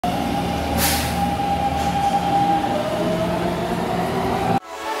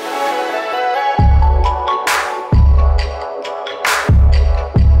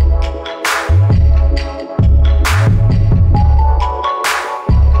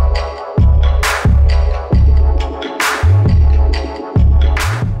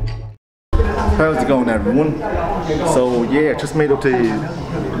going, everyone? So yeah, just made up to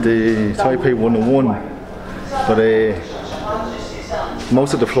the Taipei 101, but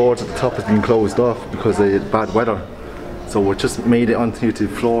most of the floors at the top has been closed off because of bad weather. So we just made it onto the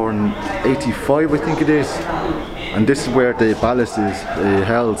floor in 85, I think it is, and this is where the ballast is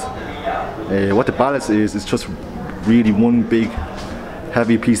held. What the ballast is just really one big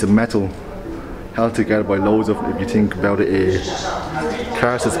heavy piece of metal held together by loads of, if you think about it,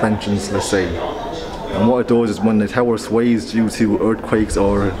 car suspensions, let's say. And what it does is when the tower sways due to earthquakes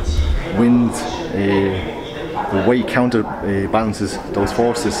or wind, the weight counterbalances those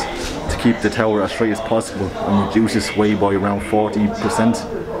forces to keep the tower as straight as possible and reduces sway by around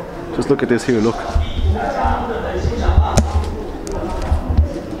 40%. Just look at this here, look.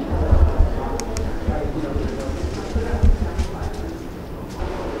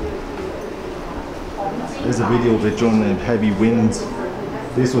 There's a video of it during a heavy wind.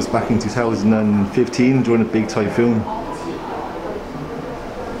 This was back in 2015 during a big typhoon.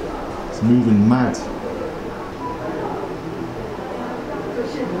 It's moving mad.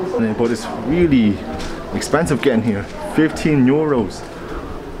 But it's really expensive getting here. 15 euros.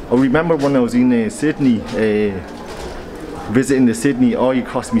 I remember when I was in Sydney, visiting the Sydney Eye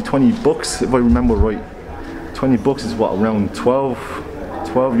cost me 20 bucks if I remember right. 20 bucks is what, around 12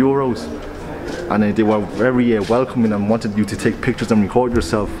 euros. And they were very welcoming and wanted you to take pictures and record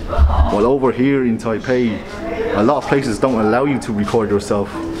yourself. While over here in Taipei, a lot of places don't allow you to record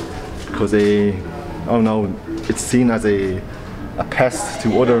yourself because I don't know, it's seen as a pest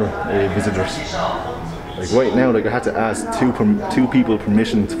to other visitors. Like right now, like I had to ask two people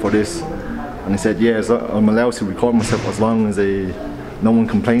permission for this, and they said yes, I'm allowed to record myself as long as no one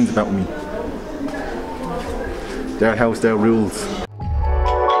complains about me. Their house, their rules.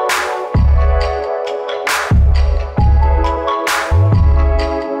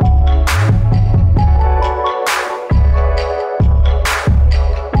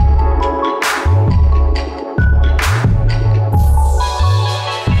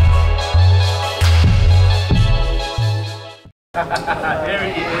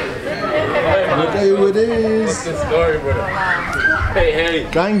 Look who it is! What's the story with it? Hey,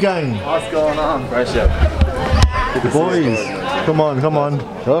 hey! Gang gang! What's going on? Fresh up. The boys! Come on, come on.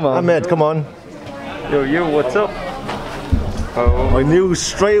 Come on. Ahmed, come on. Yo, what's up? Oh. I knew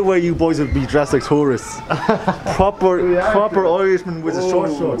straight away you boys would be dressed like tourists. proper Irishmen with the short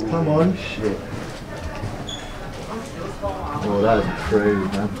shorts. Come on. Shit. Oh, that's crazy,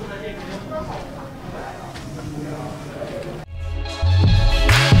 man.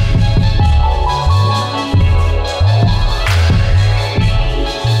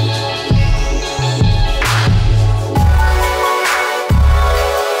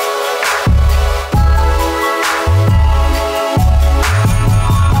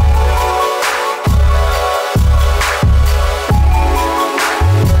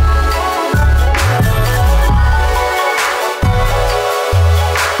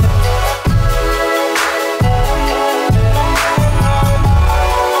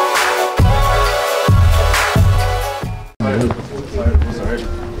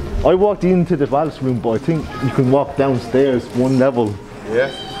 I walked into the ballast room, but I think you can walk downstairs one level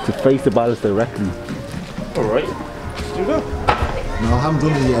to face the ballast directly. Alright, let's do that. No, I haven't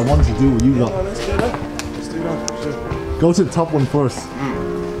done it yet. I wanted to do what you got. Let's do that. Let's do that. Sure. Go to the top one first.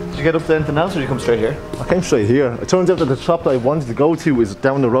 Did you get up to anything else or did you come straight here? I came straight here. It turns out that the shop that I wanted to go to is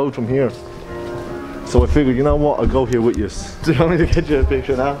down the road from here. So I figured, you know what, I'll go here with you. Do you want me to get you a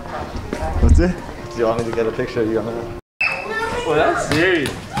picture now? What's it? Do you want me to get a picture of you on that? Well, that's serious.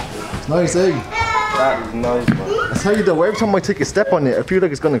 It's nice, eh? That is nice, man. I tell you though, every time I take a step on it, I feel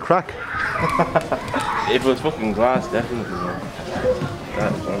like it's gonna crack. If it was fucking glass, definitely, man.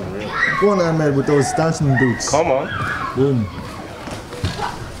 That is unreal. Go on, Ahmed, with those dancing boots. Come on. Boom.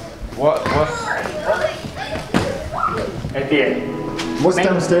 What's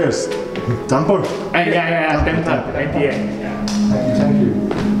downstairs? Damper? Yeah, damper. Thank you.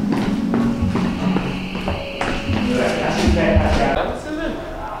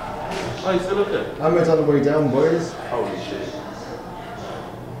 Oh, you still up there? Ahmed's on the way down, boys. Holy shit.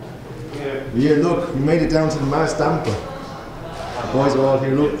 Yeah, look, we made it down to the mast damper. The boys are all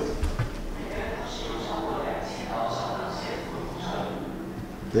here, look.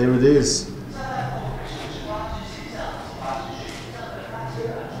 There it is.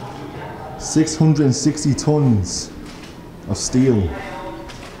 $660 tons of steel.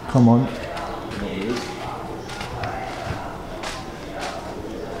 Come on.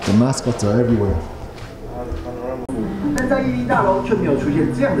 The mascots are everywhere. 但在101大楼却没有出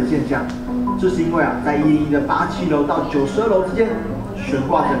现这样的现象，这是因为在101的8、7楼到92楼之间悬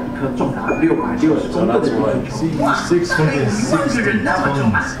挂着一颗重达660公吨的地球。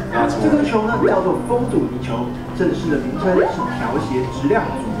这颗球呢叫做风阻尼球，正式的名称是调谐质量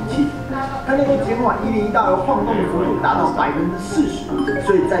阻尼器。它能够减缓101大楼晃动的幅度达到40%，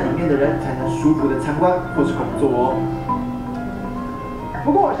所以在里面的人才能舒服的参观或是工作哦。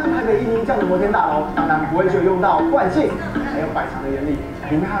不过，像台北101这样的摩天大楼，当然不会只有用到惯性，还有摆场的原理，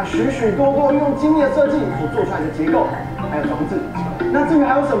里面还有许多用精密的设计所做出来的结构，还有装置。那至于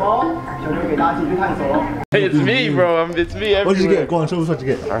还有什么，就留给大家继续探索喽。Hey, it's me, bro. It's me everywhere. What did you get? Go on, show us what you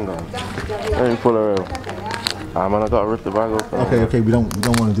get. I'm going. Let me pull her out. Man, I gotta rip the bag open. Okay, we don't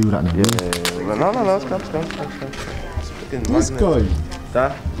want to do that now. Yeah. No, it's come. This guy.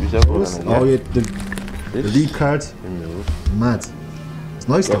 That? You said Oh yeah, the lead card. Mad. It's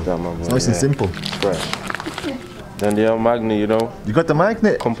nice though. It's nice and simple. Right. Then the magnet, you know. You got the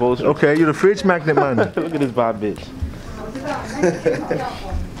magnet? Compulsory. Okay, you're the fridge magnet man. Look at this bad bitch.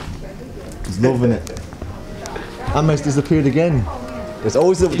 He's loving it. Ahmed's disappeared again. There's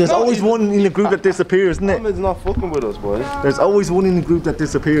always one in the group that disappears, isn't it? Ahmed's not fucking with us, boys. There's always one in the group that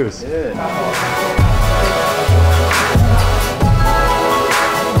disappears. Yeah.